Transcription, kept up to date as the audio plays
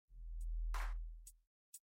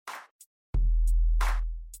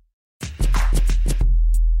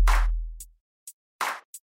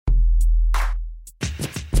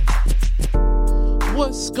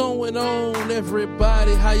What's going on,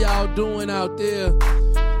 everybody? How y'all doing out there?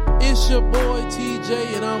 It's your boy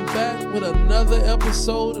TJ, and I'm back with another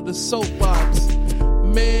episode of the Soapbox.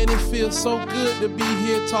 Man, it feels so good to be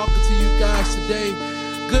here talking to you guys today.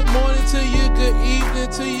 Good morning to you, good evening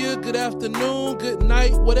to you, good afternoon, good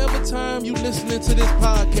night, whatever time you listening to this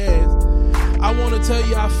podcast. I want to tell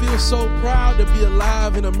you, I feel so proud to be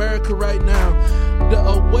alive in America right now. The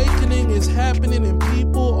awakening is happening and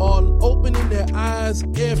people are opening their eyes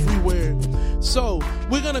everywhere. So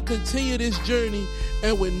we're going to continue this journey,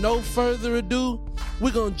 and with no further ado,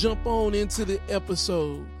 we're going to jump on into the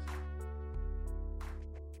episode.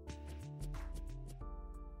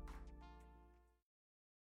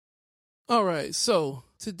 All right, so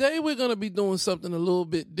today we're going to be doing something a little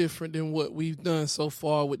bit different than what we've done so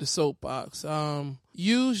far with the Soapbox.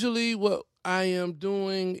 Usually what I am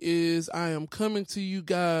doing is I am coming to you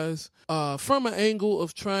guys from an angle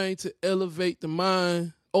of trying to elevate the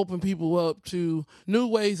mind, open people up to new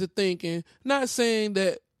ways of thinking, not saying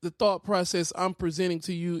that the thought process I'm presenting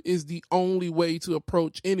to you is the only way to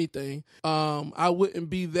approach anything. I wouldn't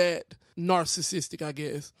be that narcissistic, I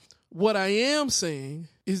guess. What I am saying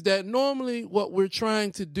is that normally what we're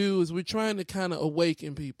trying to do is we're trying to kind of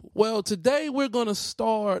awaken people. Well, today we're going to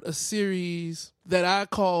start a series that I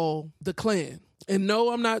call The Klan. And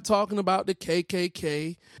no, I'm not talking about the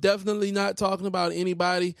KKK. Definitely not talking about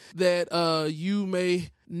anybody that you may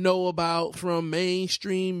know about from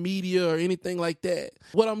mainstream media or anything like that.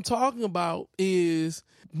 What I'm talking about is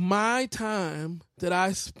my time that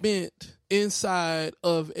I spent inside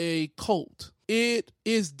of a cult. It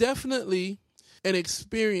is definitely an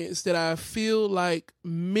experience that I feel like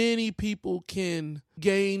many people can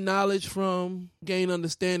gain knowledge from, gain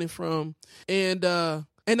understanding from. And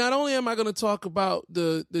not only am I going to talk about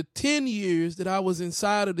the 10 years that I was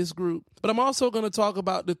inside of this group, but I'm also going to talk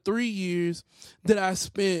about the 3 years that I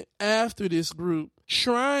spent after this group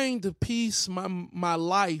trying to piece my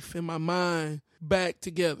life and my mind back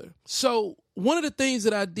together. So one of the things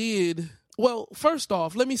that I did, well, first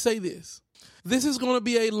off, let me say this. This is going to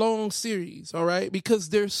be a long series, all right? Because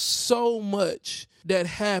there's so much that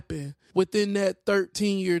happened within that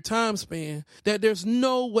 13-year time span that there's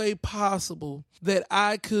no way possible that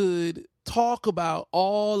I could talk about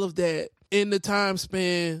all of that in the time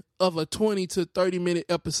span of a 20 to 30-minute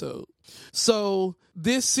episode. So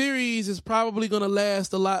this series is probably going to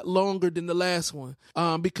last a lot longer than the last one,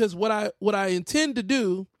 because what I intend to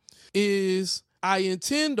do is I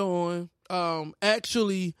intend on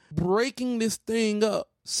actually breaking this thing up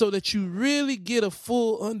so that you really get a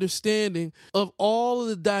full understanding of all of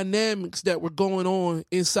the dynamics that were going on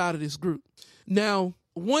inside of this group. Now,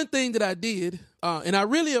 one thing that I did, and I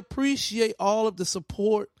really appreciate all of the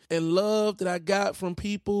support and love that I got from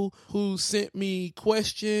people who sent me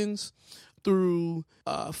questions through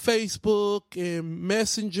Facebook and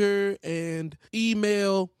Messenger and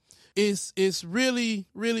email. It's really,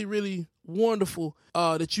 really, really wonderful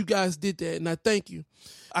that you guys did that, and I thank you.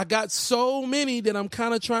 I got so many that I'm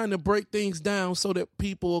kind of trying to break things down so that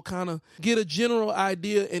people will kind of get a general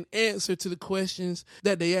idea and answer to the questions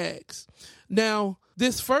that they ask. Now,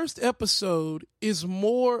 this first episode is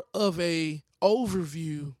more of a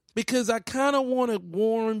overview because I kind of want to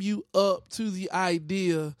warm you up to the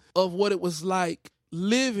idea of what it was like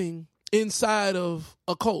living inside of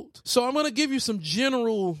a cult. So I'm going to give you some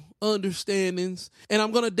general understandings, and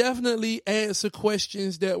I'm going to definitely answer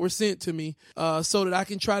questions that were sent to me so that I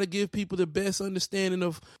can try to give people the best understanding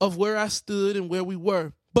of where I stood and where we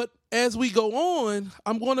were. But as we go on,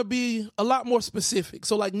 I'm going to be a lot more specific.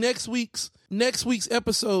 So like next week's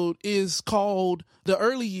episode is called The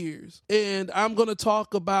Early Years, and I'm going to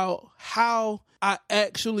talk about how I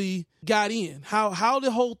actually got in, how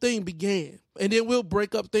the whole thing began. And then we'll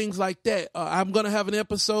break up things like that. I'm going to have an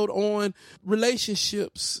episode on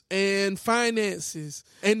relationships and finances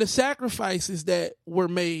and the sacrifices that were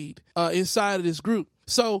made inside of this group.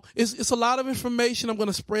 So it's a lot of information. I'm going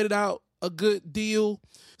to spread it out a good deal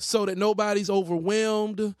so that nobody's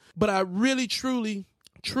overwhelmed. But I really, truly,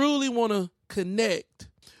 truly want to connect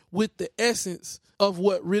with the essence of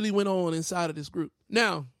what really went on inside of this group.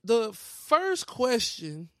 Now, the first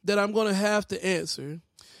question that I'm going to have to answer,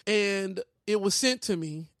 and it was sent to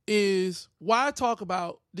me, is why talk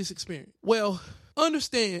about this experience? Well,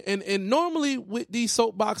 understand, and normally with these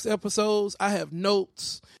soapbox episodes, I have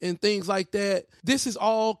notes and things like that. This is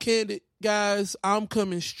all candid guys, I'm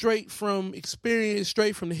coming straight from experience,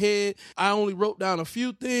 straight from the head. I only wrote down a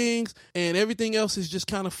few things and everything else is just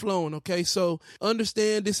kind of flowing, okay? So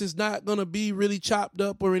understand this is not going to be really chopped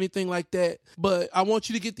up or anything like that, but I want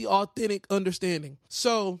you to get the authentic understanding.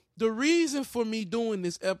 So the reason for me doing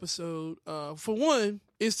this episode, for one,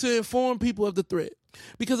 is to inform people of the threat.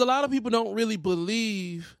 Because a lot of people don't really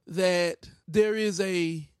believe that there is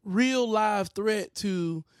a real live threat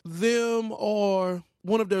to them or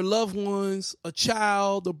one of their loved ones, a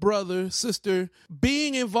child, a brother, sister,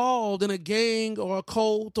 being involved in a gang or a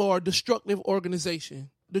cult or a destructive organization.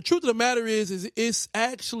 The truth of the matter is it's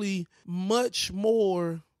actually much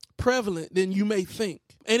more prevalent than you may think.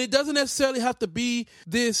 And it doesn't necessarily have to be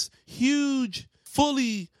this huge,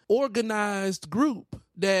 fully organized group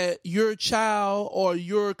that your child or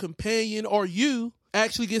your companion or you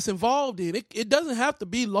actually gets involved in. It doesn't have to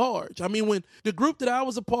be large. I mean, when the group that I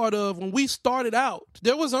was a part of, when we started out,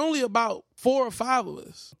 there was only about 4 or 5 of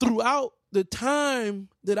us. Throughout the time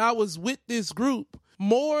that I was with this group,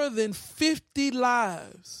 more than 50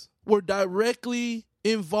 lives were directly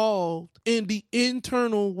involved in the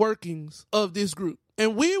internal workings of this group.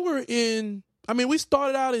 And we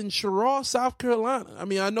started out in Cheraw, South Carolina. I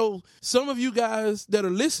mean, I know some of you guys that are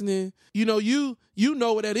listening, you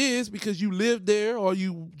know what that is because you live there or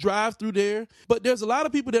you drive through there. But there's a lot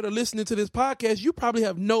of people that are listening to this podcast. You probably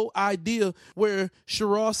have no idea where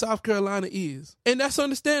Cheraw, South Carolina is. And that's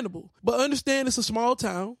understandable. But understand it's a small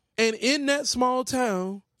town. And in that small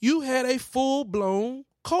town, you had a full-blown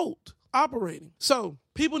cult operating. So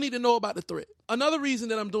people need to know about the threat. Another reason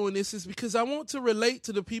that I'm doing this is because I want to relate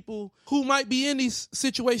to the people who might be in these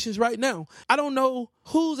situations right now. I don't know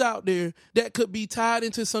who's out there that could be tied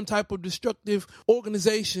into some type of destructive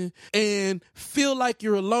organization and feel like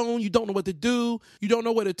you're alone. You don't know what to do. You don't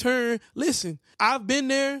know where to turn. Listen, I've been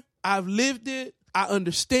there. I've lived it. I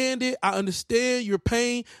understand it. I understand your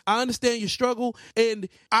pain. I understand your struggle. And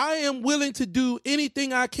I am willing to do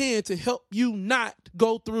anything I can to help you not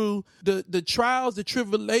go through the trials, the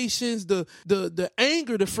tribulations, the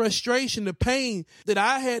anger, the frustration, the pain that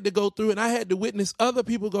I had to go through and I had to witness other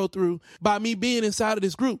people go through by me being inside of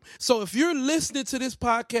this group. So if you're listening to this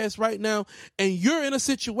podcast right now and you're in a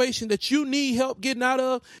situation that you need help getting out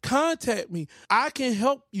of, contact me. I can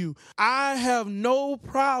help you. I have no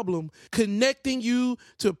problem connecting you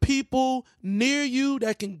to people near you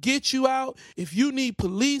that can get you out. If you need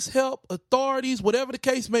police help, authorities, whatever the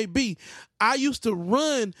case may be, I used to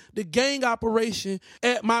run the gang operation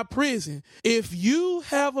at my prison. If you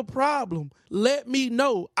have a problem, let me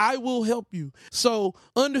know. I will help you. So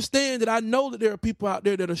understand that I know that there are people out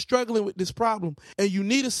there that are struggling with this problem and you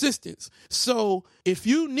need assistance. So if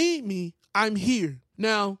you need me, I'm here.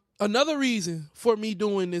 Now, another reason for me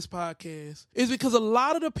doing this podcast is because a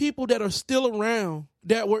lot of the people that are still around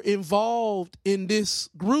that were involved in this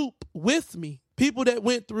group with me, people that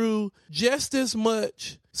went through just as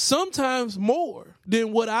much, sometimes more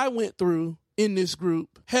than what I went through in this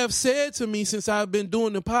group, have said to me since I've been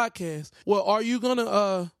doing the podcast, well, are you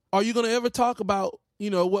gonna ever talk about,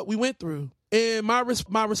 what we went through? And my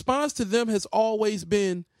response to them has always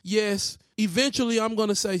been, yes, eventually I'm going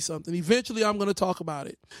to say something. Eventually I'm going to talk about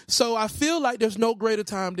it. So I feel like there's no greater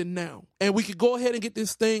time than now. And we could go ahead and get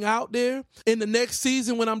this thing out there. In the next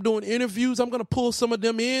season when I'm doing interviews, I'm going to pull some of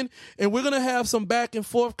them in and we're going to have some back and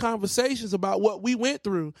forth conversations about what we went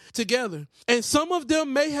through together. And some of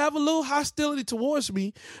them may have a little hostility towards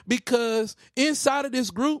me because inside of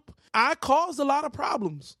this group, I caused a lot of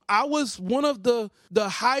problems. I was one of the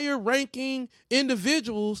higher ranking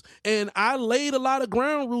individuals and I laid a lot of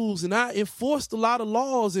ground rules and I enforced a lot of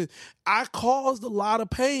laws and I caused a lot of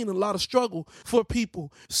pain, a lot of struggle for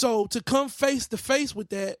people. So to come face to face with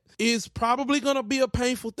that is probably going to be a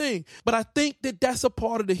painful thing. But I think that that's a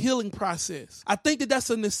part of the healing process. I think that that's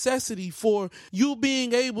a necessity for you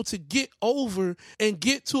being able to get over and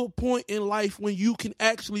get to a point in life when you can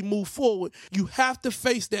actually move forward. You have to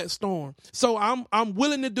face that storm. So I'm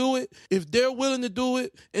willing to do it. If they're willing to do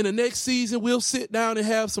it, in the next season, we'll sit down and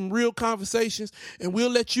have some real conversations and we'll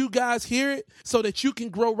let you guys hear it so that you can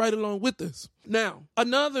grow right along with us. Now,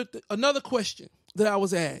 another question that I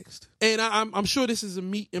was asked, and I'm sure this is a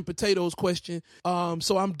meat and potatoes question,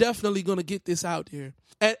 so I'm definitely going to get this out there.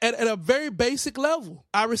 At a very basic level,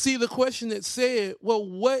 I received a question that said, well,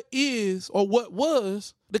 what is or what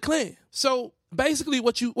was the Klan? So basically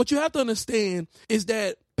what you have to understand is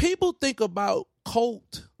that people think about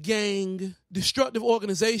cult, gang, destructive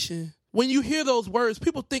organization. When you hear those words,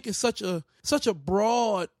 people think it's such a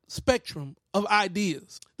broad spectrum of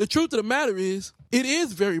ideas. The truth of the matter is, it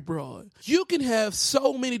is very broad. You can have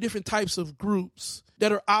so many different types of groups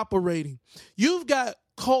that are operating. You've got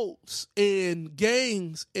cults and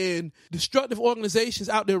gangs and destructive organizations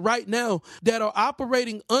out there right now that are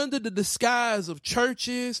operating under the disguise of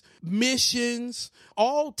churches, missions,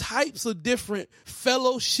 all types of different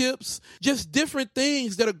fellowships, just different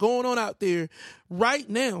things that are going on out there right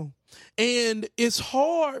now. And it's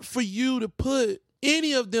hard for you to put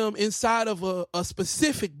any of them inside of a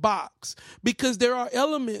specific box because there are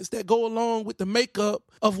elements that go along with the makeup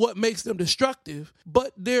of what makes them destructive,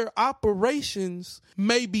 but their operations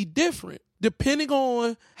may be different depending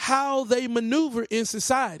on how they maneuver in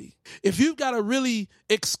society. If you've got a really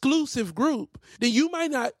exclusive group, then you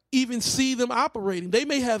might not even see them operating. They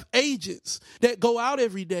may have agents that go out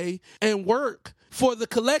every day and work for the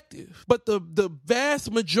collective, but the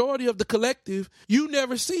vast majority of the collective you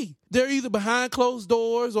never see. They're either behind closed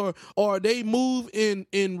doors or they move in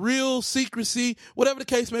real secrecy, whatever the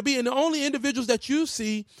case may be. And the only individuals that you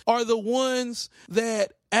see are the ones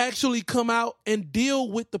that actually come out and deal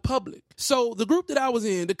with the public. So the group that I was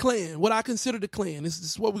in, the Klan, what I consider the Klan, this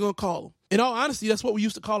is what we're going to call them. In all honesty, that's what we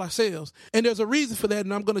used to call ourselves. And there's a reason for that,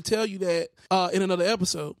 and I'm going to tell you that in another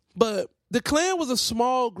episode. But the Klan was a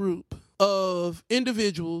small group of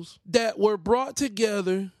individuals that were brought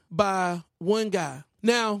together by one guy.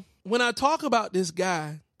 Now, when I talk about this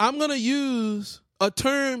guy, I'm going to use a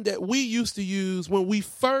term that we used to use when we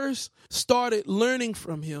first started learning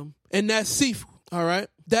from him, and that's Sifu, all right?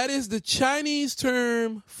 That is the Chinese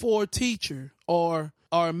term for teacher or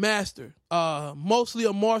master, mostly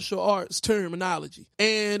a martial arts terminology.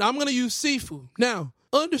 And I'm going to use Sifu. Now,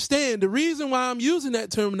 understand the reason why I'm using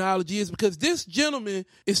that terminology is because this gentleman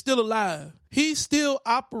is still alive. He's still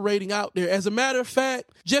operating out there. As a matter of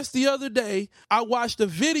fact, just the other day, I watched a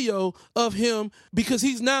video of him because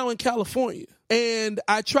he's now in California. And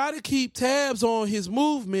I try to keep tabs on his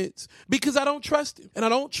movements because I don't trust him. And I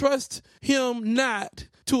don't trust him not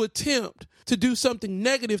to attempt to do something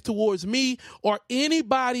negative towards me or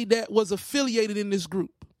anybody that was affiliated in this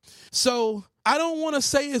group. So I don't want to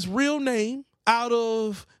say his real name out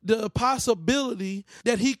of the possibility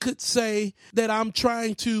that he could say that I'm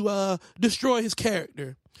trying to destroy his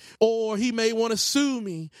character, or he may want to sue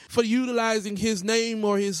me for utilizing his name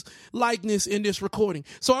or his likeness in this recording.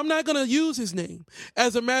 So I'm not going to use his name.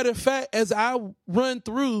 As a matter of fact, as I run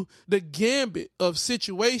through the gambit of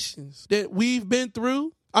situations that we've been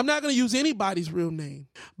through, I'm not going to use anybody's real name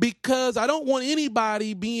because I don't want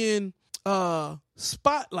anybody being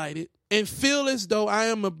spotlighted and feel as though I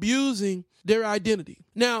am abusing their identity.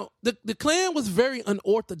 Now, the Klan was very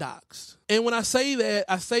unorthodox. And when I say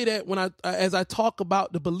that when as I talk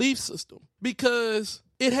about the belief system, because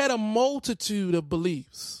it had a multitude of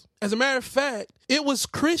beliefs. As a matter of fact, it was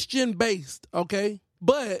Christian based, okay?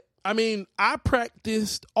 But I mean, I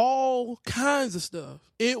practiced all kinds of stuff.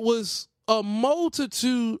 It was a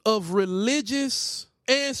multitude of religious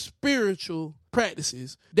and spiritual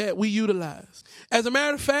practices that we utilized. As a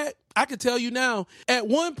matter of fact, I can tell you now, at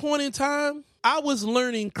one point in time, I was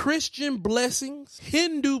learning Christian blessings,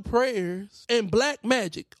 Hindu prayers, and black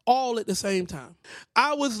magic all at the same time.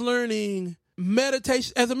 I was learning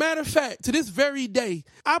meditation. As a matter of fact, to this very day,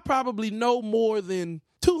 I probably know more than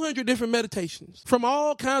 200 different meditations from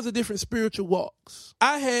all kinds of different spiritual walks.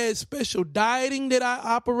 I had special dieting that I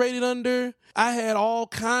operated under. I had all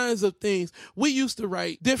kinds of things. We used to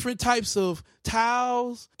write different types of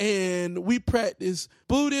towels, and we practiced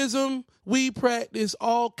Buddhism. We practiced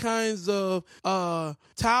all kinds of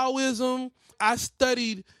Taoism. I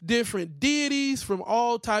studied different deities from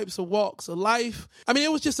all types of walks of life. I mean,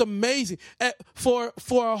 it was just amazing. For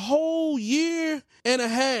a whole year and a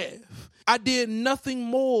half, I did nothing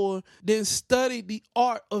more than study the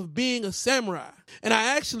art of being a samurai. And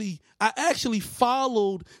I actually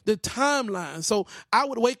followed the timeline. So I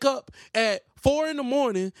would wake up at 4 a.m.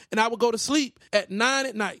 and I would go to sleep at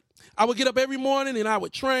 9 p.m. I would get up every morning and I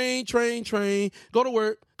would train, go to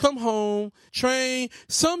work, come home, train.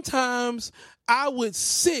 Sometimes I would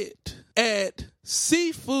sit at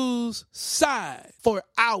Sifu's side for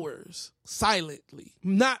hours silently,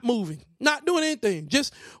 not moving, not doing anything.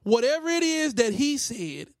 Just whatever it is that he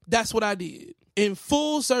said, that's what I did in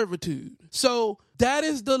full servitude. So that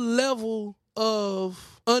is the level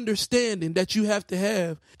of understanding that you have to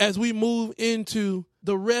have as we move into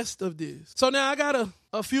the rest of this. So now I got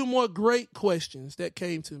a few more great questions that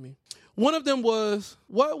came to me. One of them was,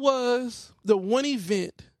 what was the one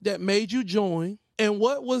event that made you join? And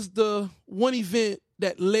what was the one event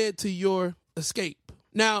that led to your escape?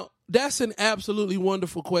 Now, that's an absolutely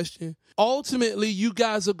wonderful question. Ultimately, you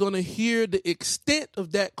guys are going to hear the extent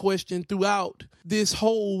of that question throughout this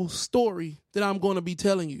whole story that I'm going to be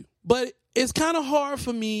telling you. But it's kind of hard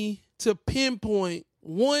for me to pinpoint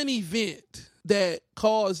one event that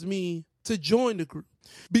caused me to join the group.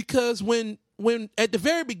 Because when at the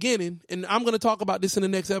very beginning, and I'm going to talk about this in the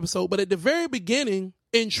next episode, but at the very beginning,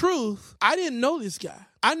 in truth, I didn't know this guy.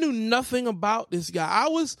 I knew nothing about this guy. I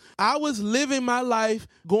was living my life,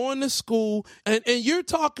 going to school, and you're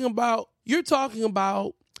talking about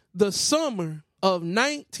the summer of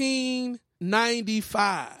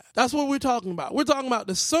 1995. That's what we're talking about. We're talking about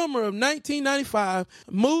the summer of 1995,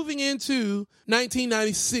 moving into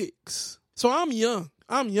 1996. So I'm young.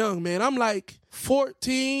 Man. I'm like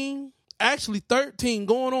 14, actually 13,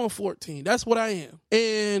 going on 14. That's what I am.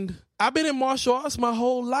 And I've been in martial arts my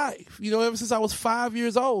whole life, ever since I was 5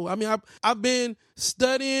 years old. I mean, I've been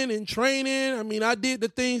studying and training. I mean, I did the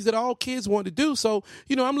things that all kids want to do. So,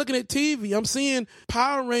 I'm looking at TV. I'm seeing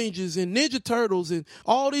Power Rangers and Ninja Turtles and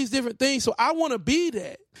all these different things. So I want to be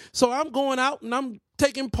that. So I'm going out and I'm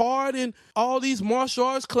taking part in all these martial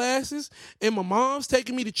arts classes, and my mom's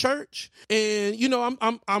taking me to church. And,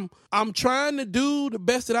 I'm trying to do the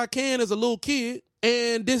best that I can as a little kid.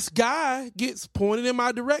 And this guy gets pointed in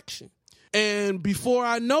my direction. And before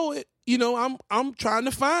I know it, I'm trying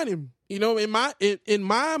to find him. In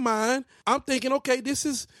my mind, I'm thinking, okay, this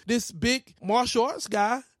is this big martial arts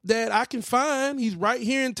guy that I can find. He's right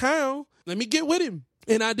here in town. Let me get with him.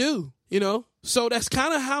 And I do, So that's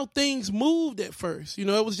kind of how things moved at first. It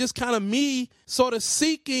was just kind of me sort of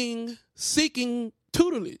seeking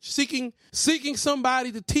tutelage, seeking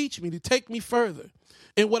somebody to teach me, to take me further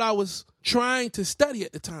in what I was trying to study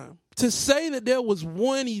at the time. To say that there was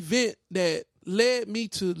one event that led me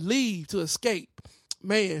to leave, to escape,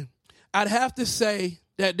 man, I'd have to say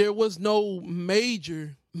that there was no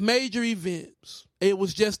major events. It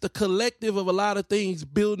was just a collective of a lot of things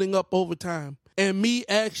building up over time and me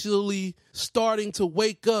actually starting to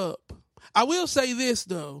wake up. I will say this,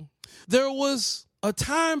 though. There was a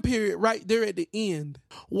time period right there at the end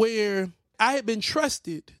where I had been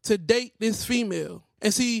trusted to date this female.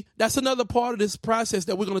 And see, that's another part of this process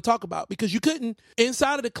that we're going to talk about, because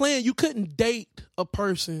inside of the clan, you couldn't date a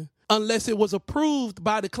person unless it was approved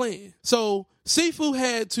by the clan. So Sifu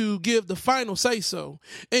had to give the final say-so.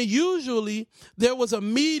 And usually there was a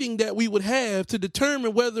meeting that we would have to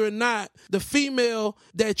determine whether or not the female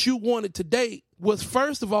that you wanted to date was,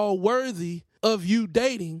 first of all, worthy of you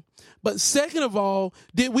dating. But second of all,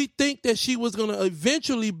 did we think that she was going to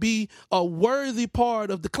eventually be a worthy part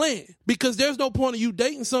of the clan? Because there's no point of you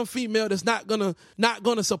dating some female that's not going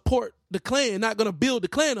to support the clan, not going to build the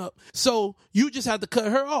clan up. So you just have to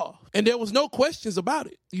cut her off. And there was no questions about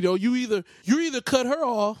it. You either cut her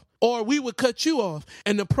off or we would cut you off.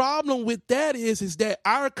 And the problem with that is that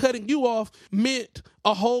our cutting you off meant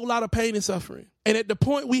a whole lot of pain and suffering. And at the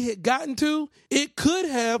point we had gotten to, it could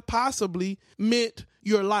have possibly meant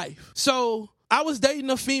your life. So I was dating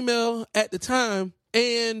a female at the time,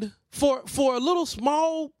 and for a little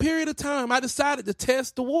small period of time, I decided to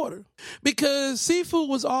test the water, because Sifu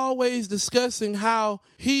was always discussing how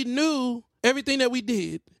he knew everything that we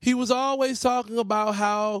did. He was always talking about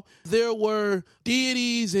how there were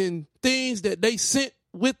deities and things that they sent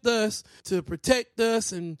with us to protect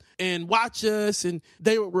us and watch us, and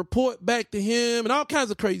they would report back to him and all kinds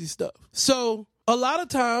of crazy stuff. So a lot of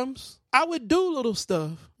times I would do little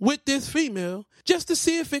stuff with this female just to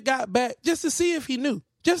see if it got back, just to see if he knew,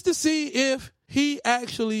 just to see if he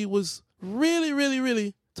actually was really, really,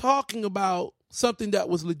 really talking about something that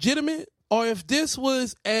was legitimate, or if this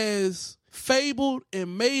was as fabled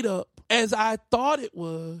and made up as I thought it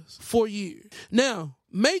was for years. Now,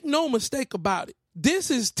 make no mistake about it.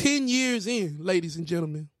 This is 10 years in, ladies and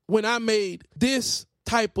gentlemen, when I made this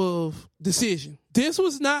type of decision. This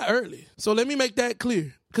was not early. So let me make that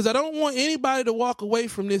clear, because I don't want anybody to walk away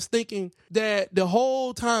from this thinking that the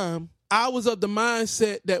whole time I was of the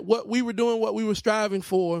mindset that what we were doing, what we were striving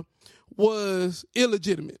for, was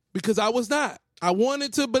illegitimate, because I was not. I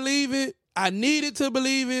wanted to believe it. I needed to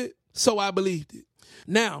believe it. So I believed it.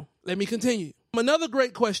 Now, let me continue. Another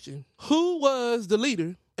great question. Who was the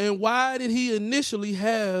leader, and why did he initially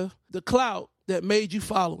have the clout that made you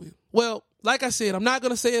follow him? Well, like I said, I'm not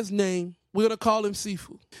going to say his name. We're going to call him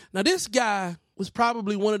Sifu. Now, this guy was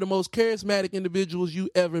probably one of the most charismatic individuals you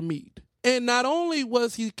ever meet. And not only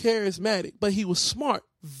was he charismatic, but he was smart,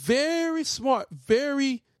 very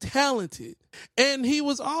talented. And he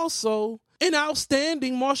was also an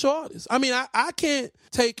outstanding martial artist. I mean, I can't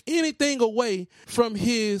take anything away from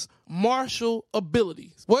his martial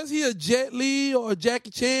abilities. Was he a Jet Li or a Jackie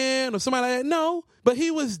Chan or somebody like that? No, but he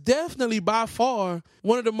was definitely by far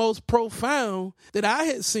one of the most profound that I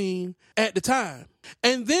had seen at the time.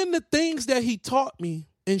 And then the things that he taught me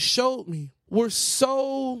and showed me were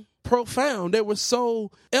so profound. They were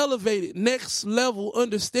so elevated, next level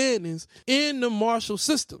understandings in the martial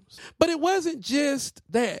systems. But it wasn't just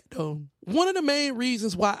that, though. One of the main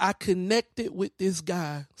reasons why I connected with this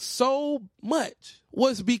guy so much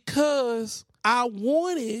was because I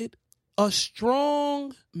wanted a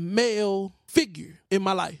strong male figure in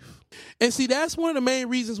my life. And see, that's one of the main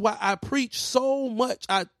reasons why I preach so much.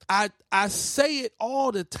 I say it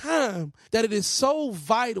all the time that it is so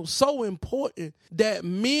vital, so important that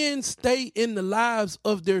men stay in the lives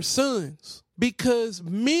of their sons, because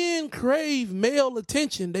men crave male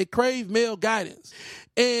attention. They crave male guidance.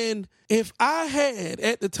 And if I had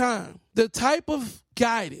at the time the type of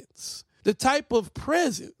guidance, the type of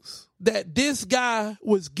presence that this guy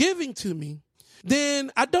was giving to me,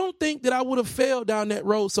 then I don't think that I would have fell down that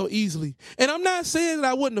road so easily. And I'm not saying that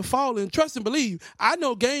I wouldn't have fallen. Trust and believe, I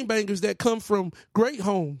know gangbangers that come from great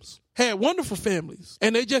homes, had wonderful families,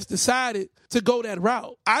 and they just decided to go that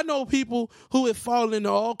route. I know people who have fallen into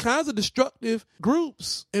all kinds of destructive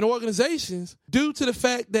groups and organizations due to the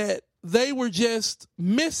fact that they were just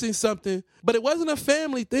missing something, but it wasn't a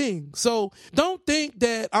family thing. So don't think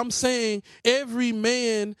that I'm saying every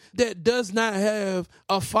man that does not have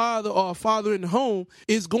a father or a father in the home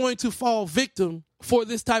is going to fall victim for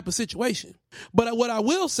this type of situation. But what I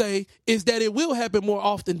will say is that it will happen more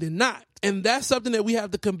often than not. And that's something that we have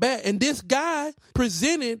to combat. And this guy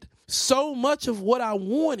presented so much of what I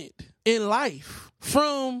wanted in life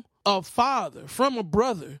from a father, from a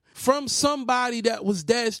brother, from somebody that was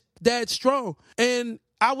that strong. And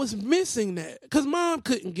I was missing that because mom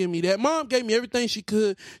couldn't give me that. Mom gave me everything she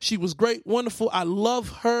could. She was great, wonderful. I love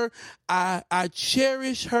her. I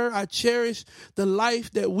cherish her. I cherish the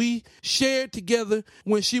life that we shared together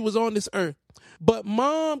when she was on this earth. But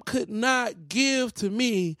mom could not give to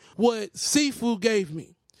me what Sifu gave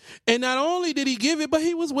me. And not only did he give it, but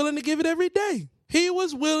he was willing to give it every day. He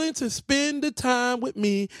was willing to spend the time with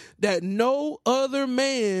me that no other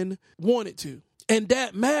man wanted to. And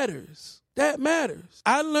that matters. That matters.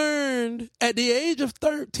 I learned at the age of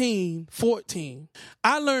 13, 14,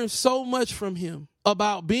 I learned so much from him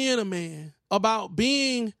about being a man, about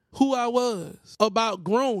being who I was, about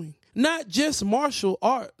growing, not just martial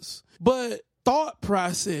arts, but thought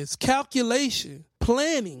process, calculation,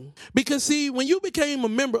 planning. Because see, when you became a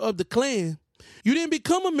member of the Klan, you didn't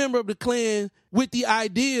become a member of the Klan with the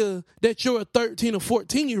idea that you're a 13 or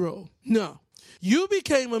 14-year-old. No. You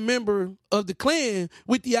became a member of the Klan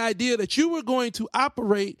with the idea that you were going to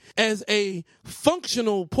operate as a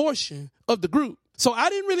functional portion of the group. So I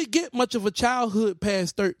didn't really get much of a childhood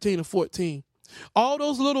past 13 or 14. All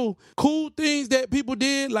those little cool things that people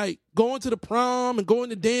did, like going to the prom and going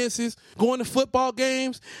to dances, going to football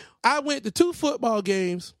games. I went to 2 football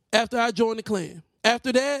games after I joined the Klan.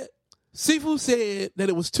 After that, Sifu said that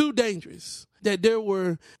it was too dangerous, that there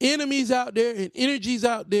were enemies out there and energies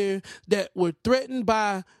out there that were threatened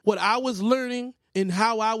by what I was learning and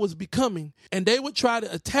how I was becoming. And they would try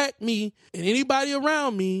to attack me and anybody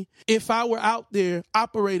around me if I were out there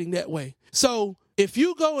operating that way. So if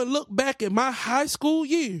you go and look back at my high school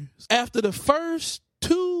years, after the first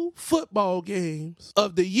 2 football games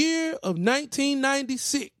of the year of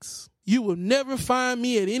 1996, you will never find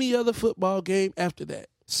me at any other football game after that.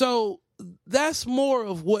 So that's more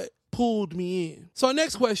of what pulled me in. So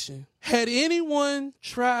next question. Had anyone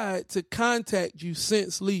tried to contact you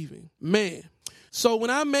since leaving? Man. So when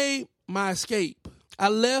I made my escape, I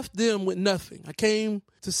left them with nothing. I came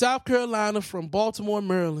to South Carolina from Baltimore,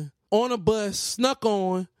 Maryland, on a bus, snuck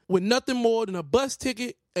on with nothing more than a bus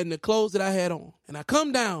ticket and the clothes that I had on. And I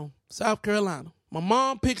come down South Carolina. My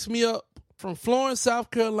mom picks me up from Florence, South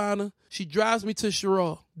Carolina. She drives me to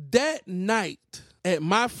Sherrall. That night at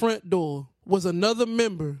my front door was another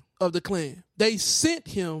member of the Klan. They sent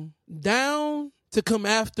him down to come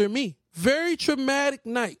after me. Very traumatic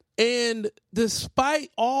night. And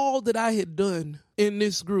despite all that I had done in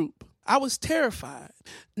this group, I was terrified.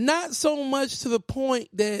 Not so much to the point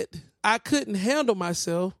that I couldn't handle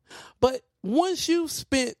myself, but once you've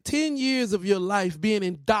spent 10 years of your life being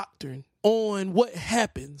indoctrined on what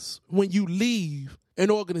happens when you leave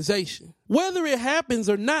an organization, whether it happens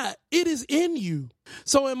or not, it is in you.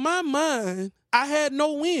 So in my mind, I had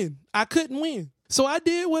no win. I couldn't win. So I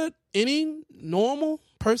did what any normal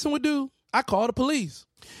person would do. I called the police.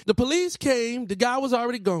 The police came. The guy was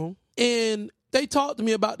already gone. And they talked to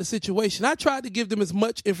me about the situation. I tried to give them as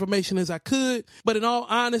much information as I could, but in all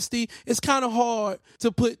honesty, it's kind of hard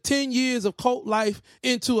to put 10 years of cult life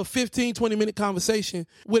into a 15, 20-minute conversation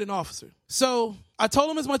with an officer. So I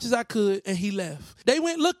told him as much as I could, and he left. They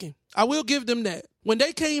went looking. I will give them that. When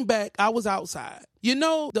they came back, I was outside. You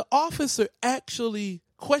know, the officer actually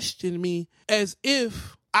question me as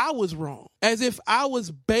if I was wrong, as if I was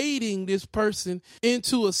baiting this person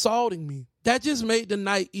into assaulting me. That just made the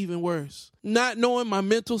night even worse. Not knowing my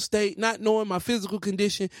mental state, not knowing my physical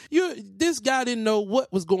condition. This guy didn't know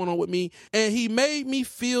what was going on with me, and he made me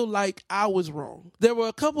feel like I was wrong. There were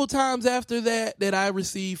a couple times after that I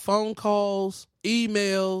received phone calls,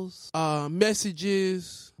 emails,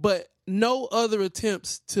 messages, but no other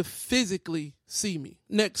attempts to physically see me.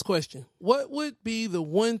 Next question. What would be the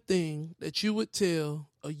one thing that you would tell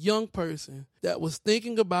a young person that was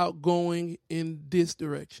thinking about going in this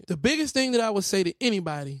direction? The biggest thing that I would say to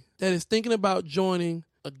anybody that is thinking about joining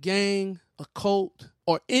a gang, a cult,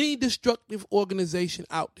 or any destructive organization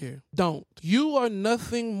out there, don't. You are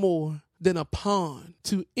nothing more than a pawn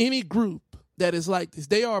to any group that is like this.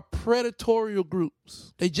 They are predatorial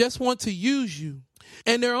groups. They just want to use you.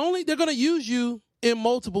 And they're going to use you in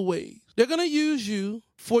multiple ways. They're going to use you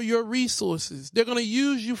for your resources. They're going to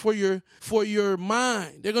use you for your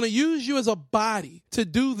mind. They're going to use you as a body to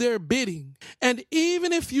do their bidding. And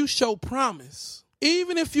even if you show promise,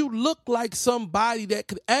 even if you look like somebody that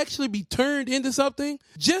could actually be turned into something,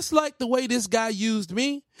 just like the way this guy used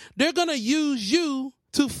me, they're going to use you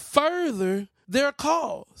to further their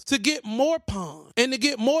cause, to get more pawns and to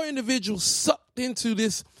get more individuals sucked into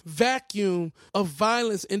this vacuum of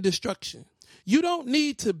violence and destruction. You don't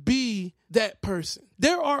need to be that person.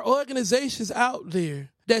 There are organizations out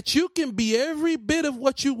there that you can be every bit of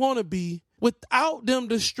what you want to be without them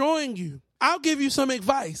destroying you. I'll give you some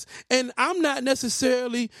advice, and I'm not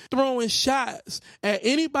necessarily throwing shots at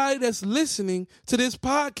anybody that's listening to this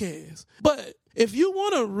podcast, but if you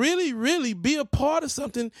want to really, really be a part of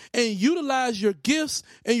something and utilize your gifts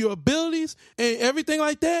and your abilities and everything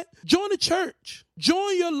like that, join a church.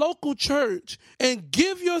 Join your local church and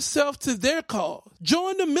give yourself to their cause.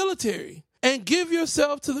 Join the military and give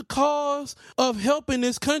yourself to the cause of helping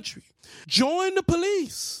this country. Join the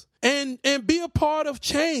police and be a part of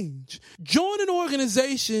change. Join an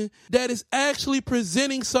organization that is actually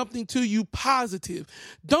presenting something to you positive.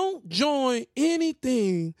 Don't join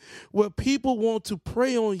anything where people want to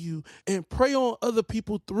prey on you and prey on other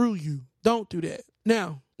people through you. Don't do that.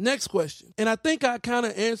 Now, next question. And I think I kind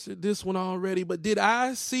of answered this one already, but did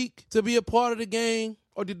I seek to be a part of the gang,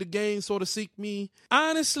 or did the gang sort of seek me?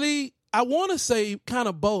 Honestly, I want to say kind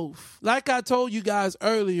of both. Like I told you guys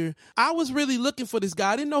earlier, I was really looking for this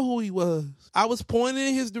guy. I didn't know who he was. I was pointing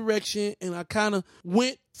in his direction, and I kind of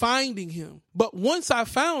went finding him. But once I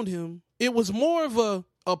found him, it was more of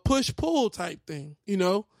a push-pull type thing. You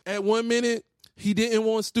know, at one minute, he didn't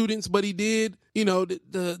want students, but he did. You know,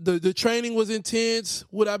 the training was intense.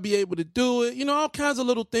 Would I be able to do it? You know, all kinds of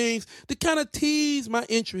little things to kind of tease my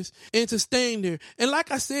interest into staying there. And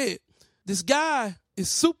like I said, this guy is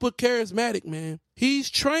super charismatic, man. He's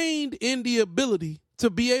trained in the ability to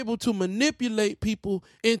be able to manipulate people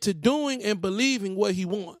into doing and believing what he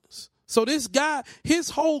wants. So this guy,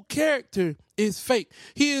 his whole character is fake.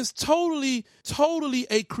 He is totally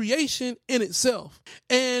a creation in itself.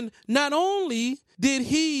 And not only did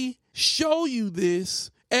he show you this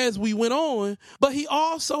as we went on, but he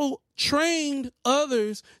also trained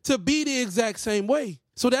others to be the exact same way.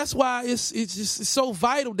 So that's why it's just so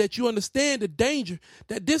vital that you understand the danger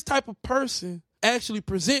that this type of person actually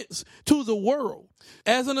presents to the world.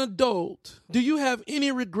 As an adult, do you have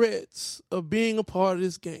any regrets of being a part of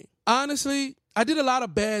this gang? Honestly, I did a lot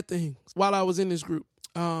of bad things while I was in this group.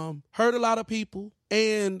 Hurt a lot of people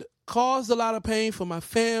and caused a lot of pain for my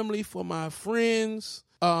family, for my friends,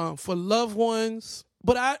 for loved ones.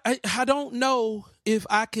 But I don't know if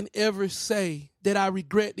I can ever say that I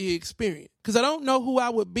regret the experience, because I don't know who I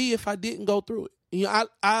would be if I didn't go through it. You know,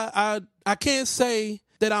 I can't say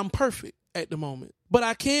that I'm perfect at the moment, but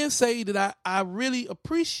I can say that I really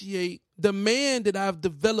appreciate the man that I've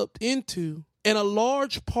developed into. And a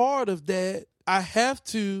large part of that, I have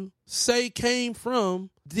to say, came from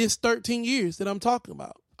this 13 years that I'm talking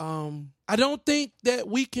about. I don't think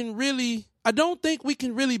we can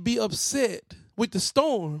really be upset with the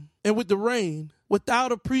storm and with the rain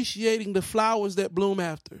without appreciating the flowers that bloom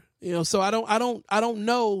after. You know, so I don't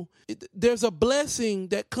know. There's a blessing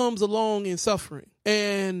that comes along in suffering.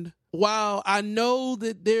 And while I know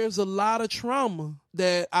that there's a lot of trauma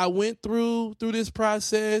that I went through this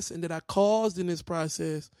process and that I caused in this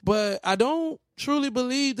process, but I don't truly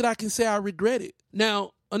believe that I can say I regret it.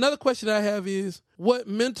 Now, another question I have is, what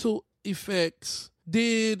mental effects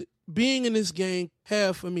did being in this gang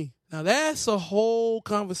have for me? Now, that's a whole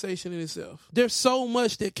conversation in itself. There's so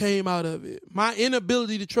much that came out of it. My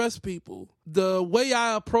inability to trust people, the way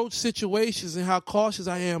I approach situations and how cautious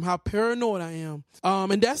I am, how paranoid I am.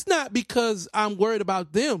 And that's not because I'm worried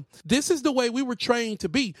about them. This is the way we were trained to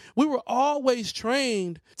be. We were always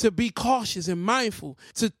trained to be cautious and mindful,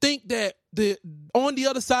 to think that on the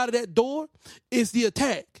other side of that door is the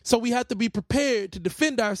attack. So we have to be prepared to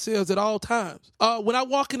defend ourselves at all times. When I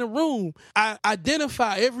walk in a room, I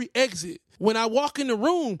identify every exit. When I walk in the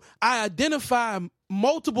room, I identify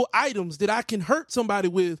multiple items that I can hurt somebody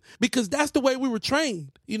with, because that's the way we were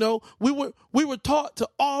trained. You know, we were taught to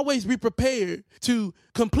always be prepared to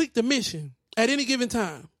complete the mission at any given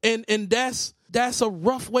time. And that's a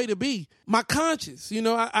rough way to be. My conscience, you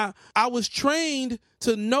know, I was trained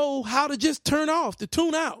to know how to just turn off, to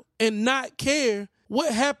tune out and not care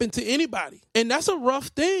what happened to anybody. And that's a rough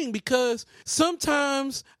thing, because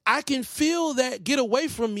sometimes I can feel that get away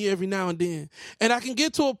from me every now and then. And I can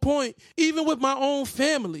get to a point, even with my own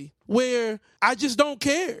family, where I just don't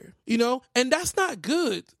care, you know, and that's not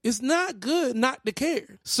good. It's not good not to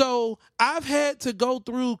care. So I've had to go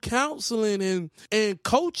through counseling and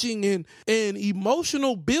coaching and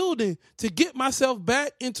emotional building to get myself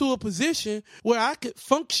back into a position where I could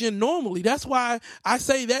function normally. That's why I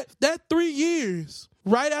say that 3 years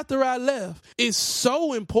right after I left is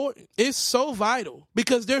so important. It's so vital,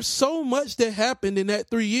 because there's so much that happened in that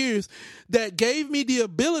 3 years that gave me the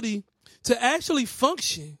ability to actually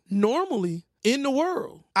function normally in the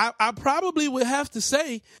world. I probably would have to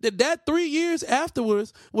say that 3 years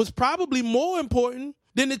afterwards was probably more important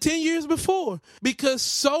than the 10 years before, because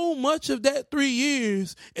so much of that 3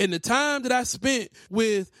 years and the time that I spent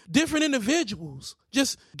with different individuals,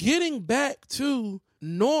 just getting back to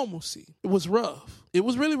normalcy, it was rough. It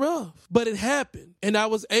was really rough, but it happened. And I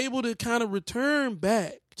was able to kind of return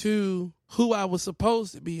back to who I was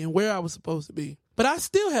supposed to be and where I was supposed to be. But I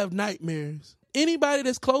still have nightmares. Anybody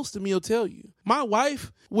that's close to me will tell you. My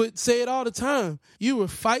wife would say it all the time. You were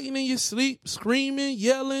fighting in your sleep, screaming,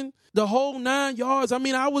 yelling, the whole 9 yards. I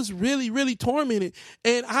mean, I was really, really tormented.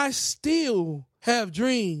 And I still have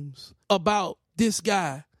dreams about this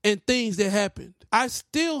guy and things that happened. I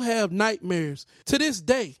still have nightmares to this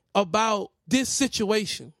day about this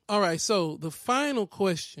situation. All right, so the final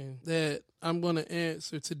question that I'm going to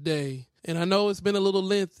answer today, and I know it's been a little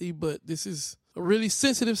lengthy, but this is a really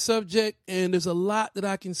sensitive subject, and there's a lot that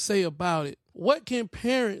I can say about it. What can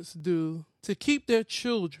parents do to keep their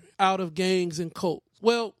children out of gangs and cults?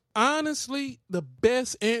 Well, honestly, the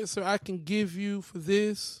best answer I can give you for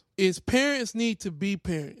this is parents need to be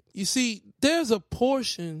parents. You see, there's a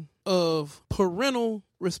portion of parental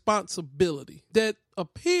responsibility that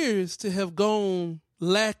appears to have gone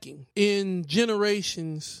lacking in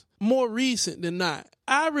generations more recent than not.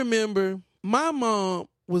 I remember my mom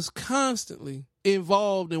was constantly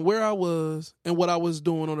involved in where I was and what I was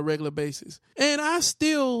doing on a regular basis. And I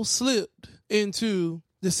still slipped into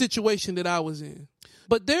the situation that I was in.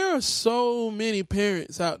 But there are so many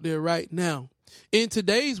parents out there right now in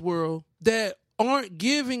today's world that aren't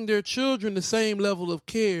giving their children the same level of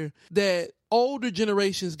care that older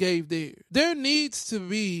generations gave theirs. There needs to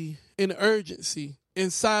be an urgency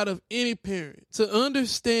inside of any parent to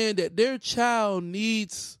understand that their child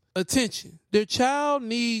needs attention. Their child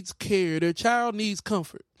needs care. Their child needs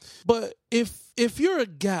comfort. But if you're a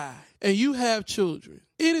guy and you have children,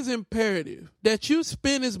 it is imperative that you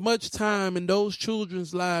spend as much time in those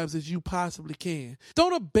children's lives as you possibly can.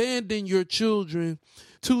 Don't abandon your children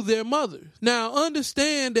to their mothers. Now,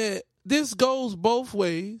 understand that this goes both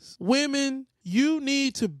ways. Women, you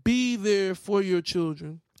need to be there for your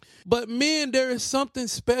children. But men, there is something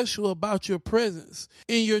special about your presence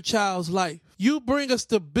in your child's life. You bring a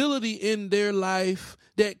stability in their life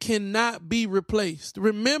that cannot be replaced.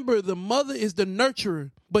 Remember, the mother is the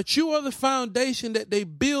nurturer, but you are the foundation that they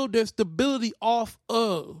build their stability off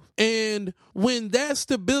of. And when that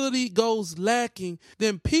stability goes lacking,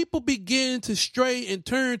 then people begin to stray and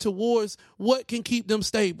turn towards what can keep them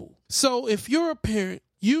stable. So if you're a parent,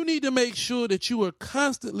 you need to make sure that you are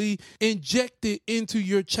constantly injected into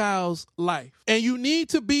your child's life. And you need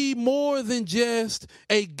to be more than just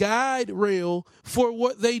a guide rail for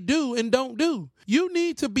what they do and don't do. You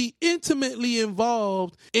need to be intimately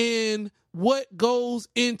involved in what goes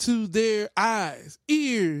into their eyes,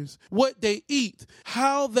 ears, what they eat,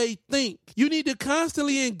 how they think. You need to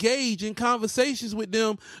constantly engage in conversations with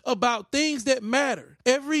them about things that matter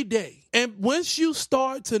every day. And once you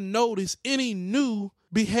start to notice any new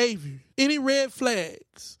behavior, any red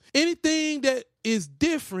flags, anything that is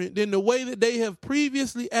different than the way that they have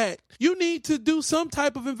previously acted, you need to do some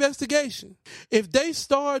type of investigation. If they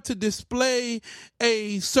start to display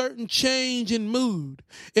a certain change in mood,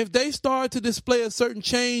 if they start to display a certain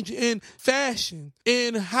change in fashion,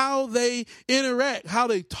 in how they interact, how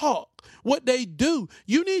they talk, what they do,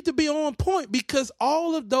 you need to be on point, because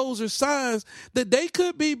all of those are signs that they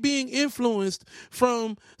could be being influenced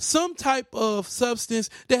from some type of substance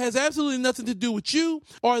that has absolutely nothing to do with you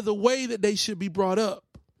or the way that they should be brought up.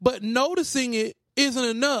 But noticing it isn't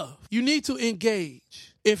enough. You need to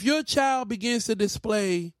engage. If your child begins to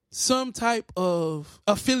display some type of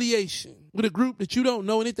affiliation with a group that you don't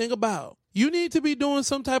know anything about, you need to be doing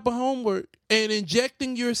some type of homework and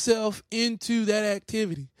injecting yourself into that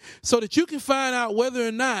activity so that you can find out whether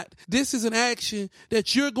or not this is an action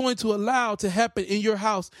that you're going to allow to happen in your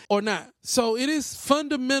house or not. So it is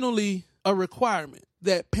fundamentally a requirement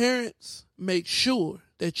that parents make sure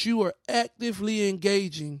that you are actively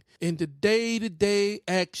engaging in the day-to-day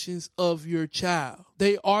actions of your child.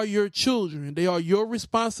 They are your children. They are your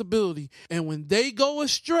responsibility. And when they go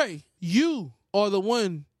astray, you are the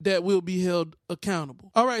one that will be held accountable.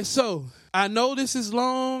 All right, so I know this is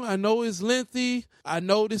long. I know it's lengthy. I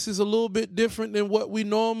know this is a little bit different than what we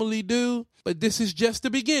normally do, but this is just the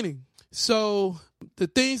beginning. So the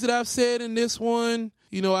things that I've said in this one,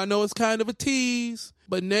 I know it's kind of a tease,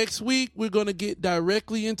 but next week we're going to get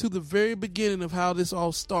directly into the very beginning of how this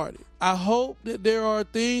all started. I hope that there are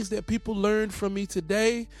things that people learned from me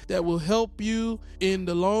today that will help you in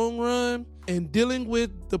the long run and dealing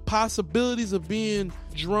with the possibilities of being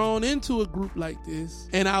drawn into a group like this.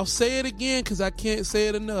 And I'll say it again because I can't say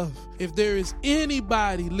it enough. If there is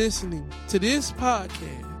anybody listening to this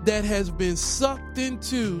podcast that has been sucked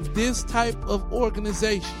into this type of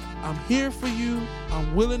organization, I'm here for you.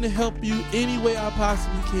 I'm willing to help you any way I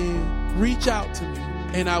possibly can. Reach out to me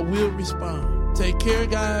and I will respond. Take care,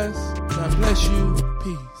 guys. God bless you.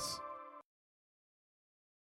 Peace.